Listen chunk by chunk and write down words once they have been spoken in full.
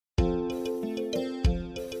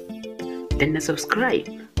danna subscribe,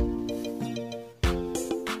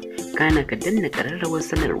 kana ka danna ƙararrawar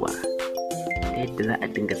sanarwa ta yadda za a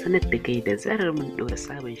dinga sanar da kai da zarar mun ɗora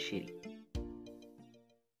sabon shiri.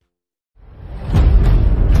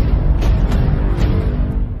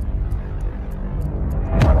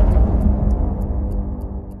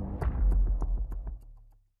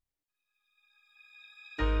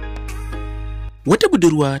 Wata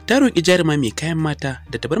budurwa ta roƙi Jaruma mai kayan mata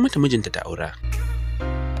da ta bar mata mijinta ta aura.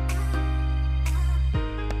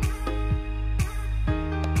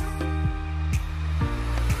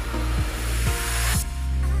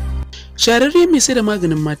 Shararriyar mai sai da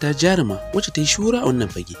maganin mata Jaruma wacce ta yi shura a wannan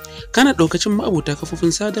fage, kana ɗaukacin ma'abota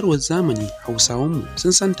kafofin sadarwar zamani Hausawanmu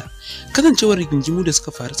sun santa, kasancewar rigingimu da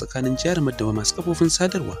suka faru tsakanin Jarumar da masu kafofin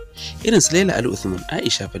sadarwa irin su Laila Ali Uthman,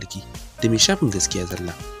 Aisha Falki da mai shafin gaskiya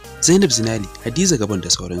zalla, Zainab Zinali, Hadiza Gabon da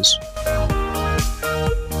sauransu.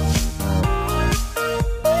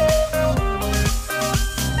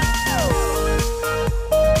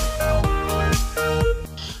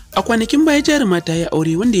 A kwanakin baya Jaruma ta yi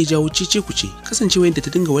aure wanda ya jawo cece-kuce kasancewa yadda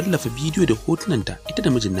ta dinga wallafa bidiyo da hotunanta ita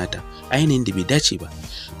da mijin nata a yanayin da bai dace ba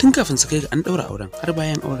tun kafin su kai ga an ɗaura auren har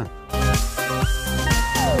bayan auren.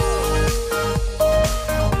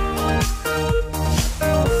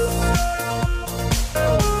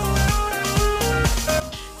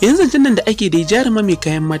 Yanzu zancen nan da ake dai Jaruma mai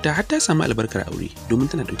kayan mata har ta samu albarkar aure domin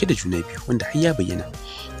tana dauke da juna biyu wanda har ya bayyana.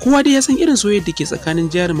 Kowa dai ya san irin soyayyar da ke tsakanin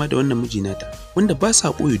Jaruma da wannan miji nata wanda ba sa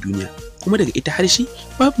ɓoye duniya, kuma daga ita har shi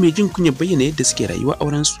babu mai jin kunyar bayyana yadda suke rayuwa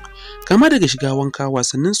auren su. Kama daga shiga wanka,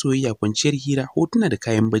 wasannin soyayya, kwanciyar hira, hotuna da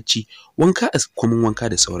kayan bacci, wanka a kwamin wanka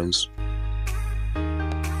da sauransu.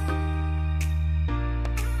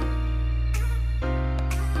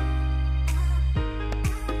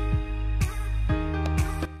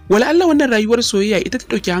 Wala Allah wannan rayuwar soyayya ita ta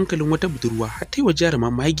ɗauki hankalin wata budurwa har ta yi wa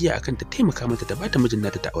Jaruma magiya akan ta taimaka mata ta bata mijin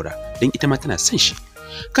nata ta aura don ita ma tana son shi.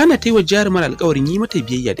 Kana ta yi wa Jarumar alƙawarin yi mata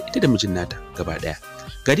biyayya da ita da mijin nata gaba ɗaya.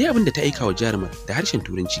 Ga dai abin da ta aika wa Jarumar da harshen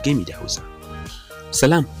Turanci gami da Hausa.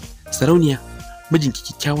 Salam, sarauniya, mijinki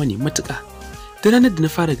kyakkyawa ne matuƙa. Ta ranar da na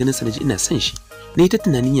fara ganin sa naji ina son shi. Na yi ta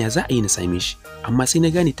tunanin ya za a yi na same shi, amma sai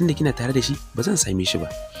na gane tunda kina tare da shi ba zan same shi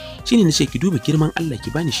ba. Shine na ce ki duba girman Allah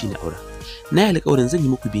ki bani shi na aura. Na yi alƙawarin zan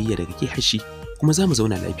yi muku biyayya daga ke hashi kuma za mu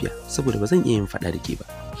zauna lafiya saboda ba zan iya yin faɗa da ke ba.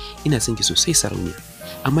 Ina son ki sosai sarauniya,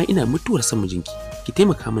 amma ina mutuwar son mijinki, ki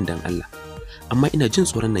taimaka min dan Allah. Amma ina jin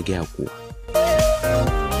tsoron na gaya kowa.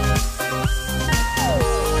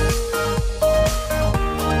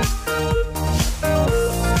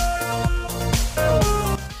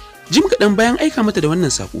 Jim kaɗan bayan aika mata da wannan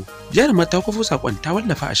saƙo, Jaruma ta kwafo saƙon ta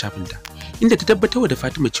wallafa a shafinta, inda ta tabbatar da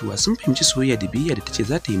Fatima cewa sun fahimci soyayya da biyayya da ta ce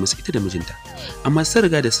za ta yi musu ita da mijinta, amma sun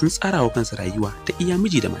riga da sun tsara wa kansu rayuwa ta iya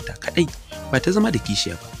miji da mata kaɗai ba ta zama da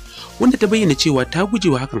kishiya ba, wanda ta bayyana cewa ta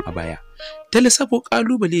gujewa hakan a baya, ta lissafo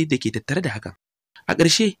ƙalubale da ke tattare da hakan. A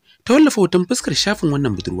ƙarshe, ta wallafa hoton fuskar shafin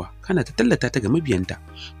wannan budurwa, kana ta tallata ta ga mabiyanta,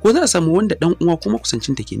 ko za a samu wanda ɗan uwa kuma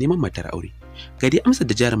kusancinta ke neman matar aure. Ga dai amsar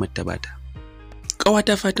da Jarumar ta bata.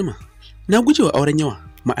 Ƙawata Fatima, na gujewa auren yawa,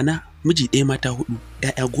 ma'ana miji ɗaya mata 4,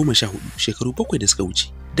 'ya'ya 14, shekaru 7 da suka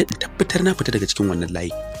wuce, don in tabbatar na fita daga cikin wannan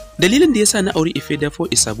layi. Dalilin da yasa na auri Ifedafo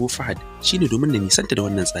Isabo Fahad shine domin na nisanta da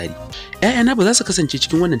wannan tsari. 'Ya'yana ba za su kasance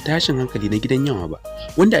cikin wannan tashin hankali na gidan yawa ba,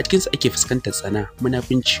 wanda a cikinsa ake fuskantar tsana,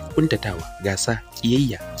 munafunci, kuntatawa, gasa,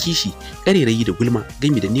 kiyayya, kishi, ƙarerayi da gulma,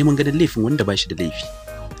 gami da neman ganin laifin wanda ba shi da laifi.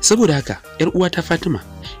 Saboda haka, 'yar uwata Fatima,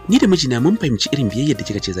 ni da mijina mun fahimci irin biyayyar da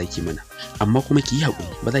kika ce zaki mana, amma kuma ki yi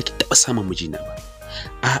haƙuri, ba za ki taɓa samun mijina ba.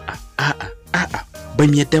 A'a, ban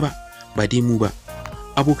yadda ba, ba dai mu ba.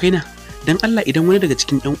 Abokaina, dan Allah idan wani daga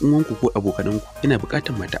cikin 'yan uwanku ko abokananku yana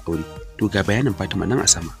buƙatar mata aure, to ga bayanin Fatima nan a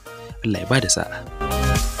sama. Allah ya bada sa'a.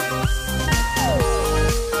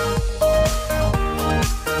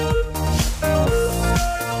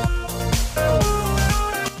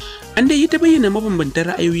 An dai yi ta bayyana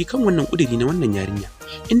mabambantan ra'ayoyi kan wannan ƙudiri na wannan yarinya,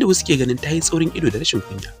 inda wasu ke ganin ta yi tsaurin ido da rashin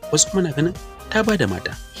kunya, wasu kuma na ganin ta ba da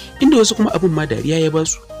mata, inda wasu kuma abin ma dariya ya ba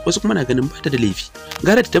su, wasu kuma na ganin ba ta da laifi,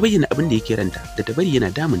 gara ta bayyana abin da yake ranta da ta bari yana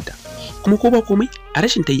damunta, kuma ko ba komai a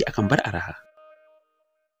rashin ta yi akan bar araha.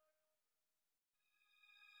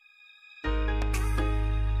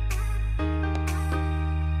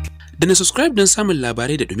 Da na subscribe don samun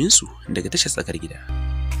labarai da ɗuminsu daga tashar Tsakar Gida.